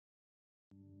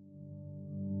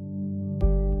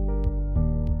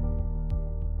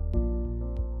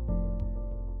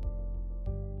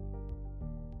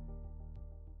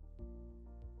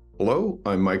Hello,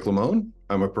 I'm Mike Liemohn.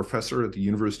 I'm a professor at the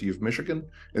University of Michigan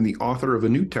and the author of a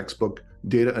new textbook,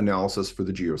 Data Analysis for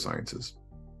the Geosciences.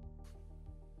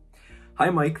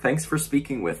 Hi Mike, thanks for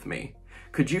speaking with me.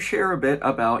 Could you share a bit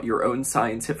about your own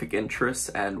scientific interests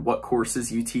and what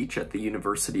courses you teach at the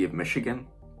University of Michigan?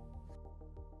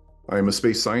 I am a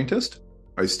space scientist.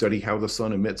 I study how the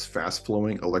sun emits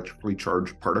fast-flowing electrically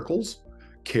charged particles,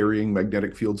 carrying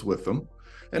magnetic fields with them,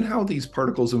 and how these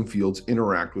particles and fields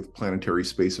interact with planetary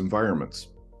space environments,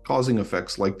 causing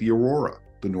effects like the aurora,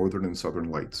 the northern and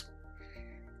southern lights.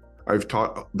 I've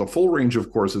taught the full range of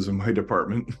courses in my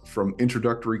department, from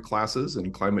introductory classes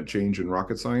in climate change and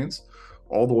rocket science,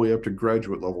 all the way up to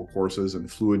graduate level courses in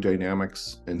fluid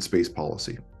dynamics and space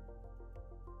policy.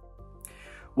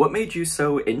 What made you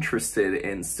so interested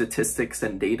in statistics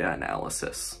and data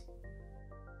analysis?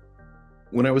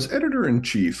 When I was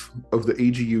editor-in-chief of the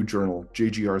AGU journal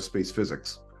JGR Space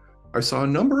Physics, I saw a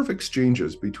number of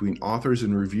exchanges between authors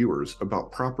and reviewers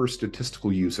about proper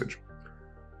statistical usage.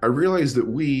 I realized that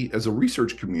we, as a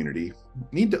research community,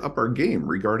 need to up our game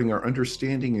regarding our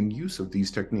understanding and use of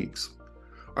these techniques.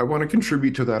 I want to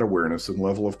contribute to that awareness and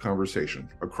level of conversation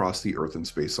across the Earth and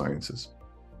space sciences.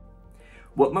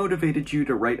 What motivated you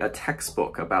to write a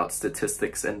textbook about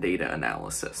statistics and data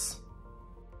analysis?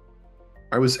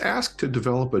 I was asked to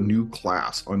develop a new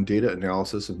class on data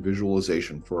analysis and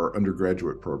visualization for our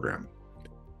undergraduate program.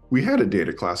 We had a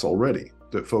data class already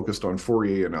that focused on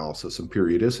Fourier analysis and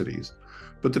periodicities,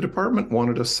 but the department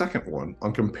wanted a second one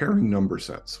on comparing number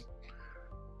sets.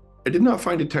 I did not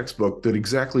find a textbook that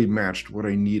exactly matched what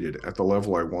I needed at the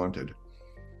level I wanted,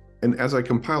 and as I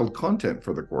compiled content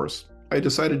for the course, I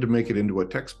decided to make it into a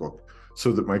textbook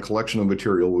so that my collection of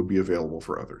material would be available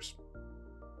for others.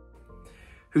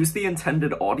 Who's the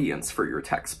intended audience for your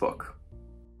textbook?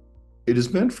 It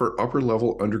is meant for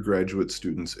upper-level undergraduate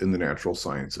students in the natural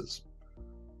sciences.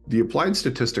 The applied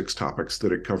statistics topics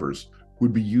that it covers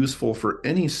would be useful for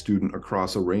any student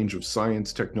across a range of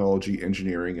science, technology,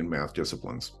 engineering, and math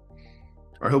disciplines.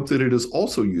 I hope that it is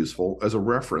also useful as a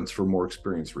reference for more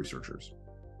experienced researchers.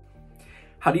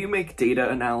 How do you make data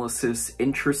analysis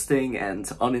interesting and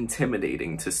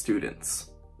unintimidating to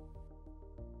students?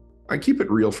 I keep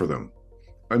it real for them.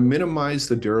 I minimize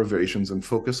the derivations and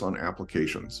focus on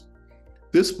applications.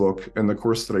 This book, and the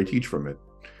course that I teach from it,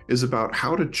 is about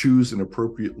how to choose and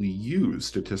appropriately use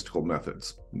statistical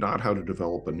methods, not how to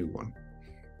develop a new one.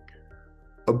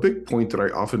 A big point that I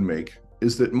often make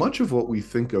is that much of what we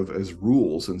think of as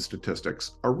rules in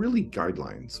statistics are really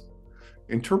guidelines.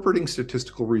 Interpreting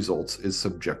statistical results is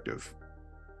subjective.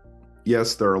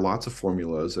 Yes, there are lots of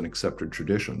formulas and accepted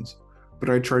traditions, but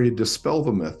I try to dispel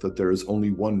the myth that there is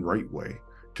only one right way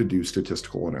to do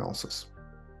statistical analysis.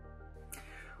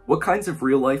 What kinds of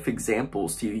real-life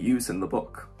examples do you use in the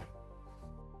book?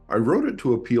 I wrote it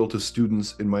to appeal to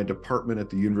students in my department at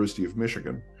the University of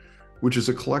Michigan, which is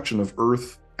a collection of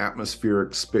Earth,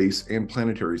 atmospheric, space, and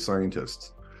planetary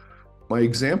scientists. My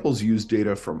examples use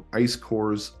data from ice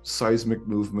cores, seismic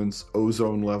movements,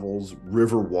 ozone levels,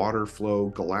 river water flow,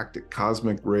 galactic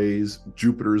cosmic rays,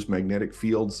 Jupiter's magnetic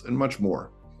fields, and much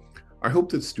more. I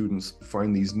hope that students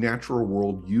find these natural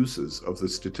world uses of the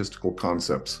statistical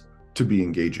concepts to be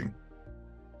engaging.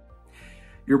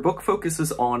 Your book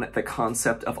focuses on the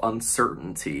concept of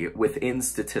uncertainty within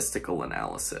statistical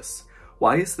analysis.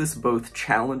 Why is this both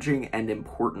challenging and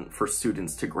important for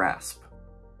students to grasp?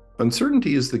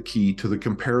 Uncertainty is the key to the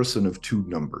comparison of two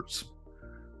numbers.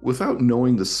 Without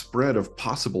knowing the spread of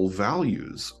possible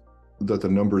values that the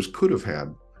numbers could have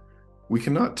had, we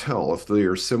cannot tell if they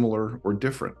are similar or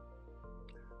different.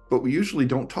 But we usually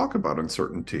don't talk about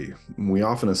uncertainty. We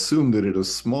often assume that it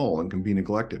is small and can be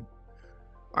neglected.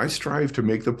 I strive to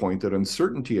make the point that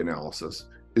uncertainty analysis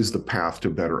is the path to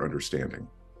better understanding.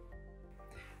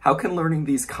 How can learning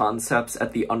these concepts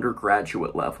at the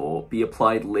undergraduate level be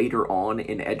applied later on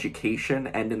in education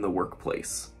and in the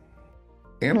workplace?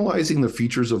 Analyzing the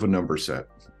features of a number set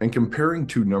and comparing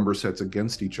two number sets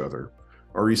against each other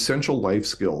are essential life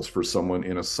skills for someone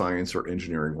in a science or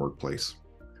engineering workplace.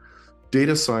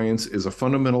 Data science is a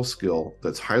fundamental skill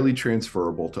that's highly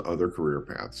transferable to other career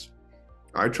paths.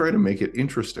 I try to make it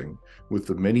interesting with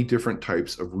the many different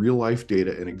types of real-life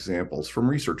data and examples from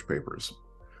research papers.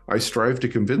 I strive to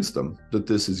convince them that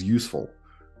this is useful,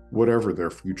 whatever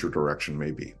their future direction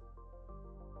may be.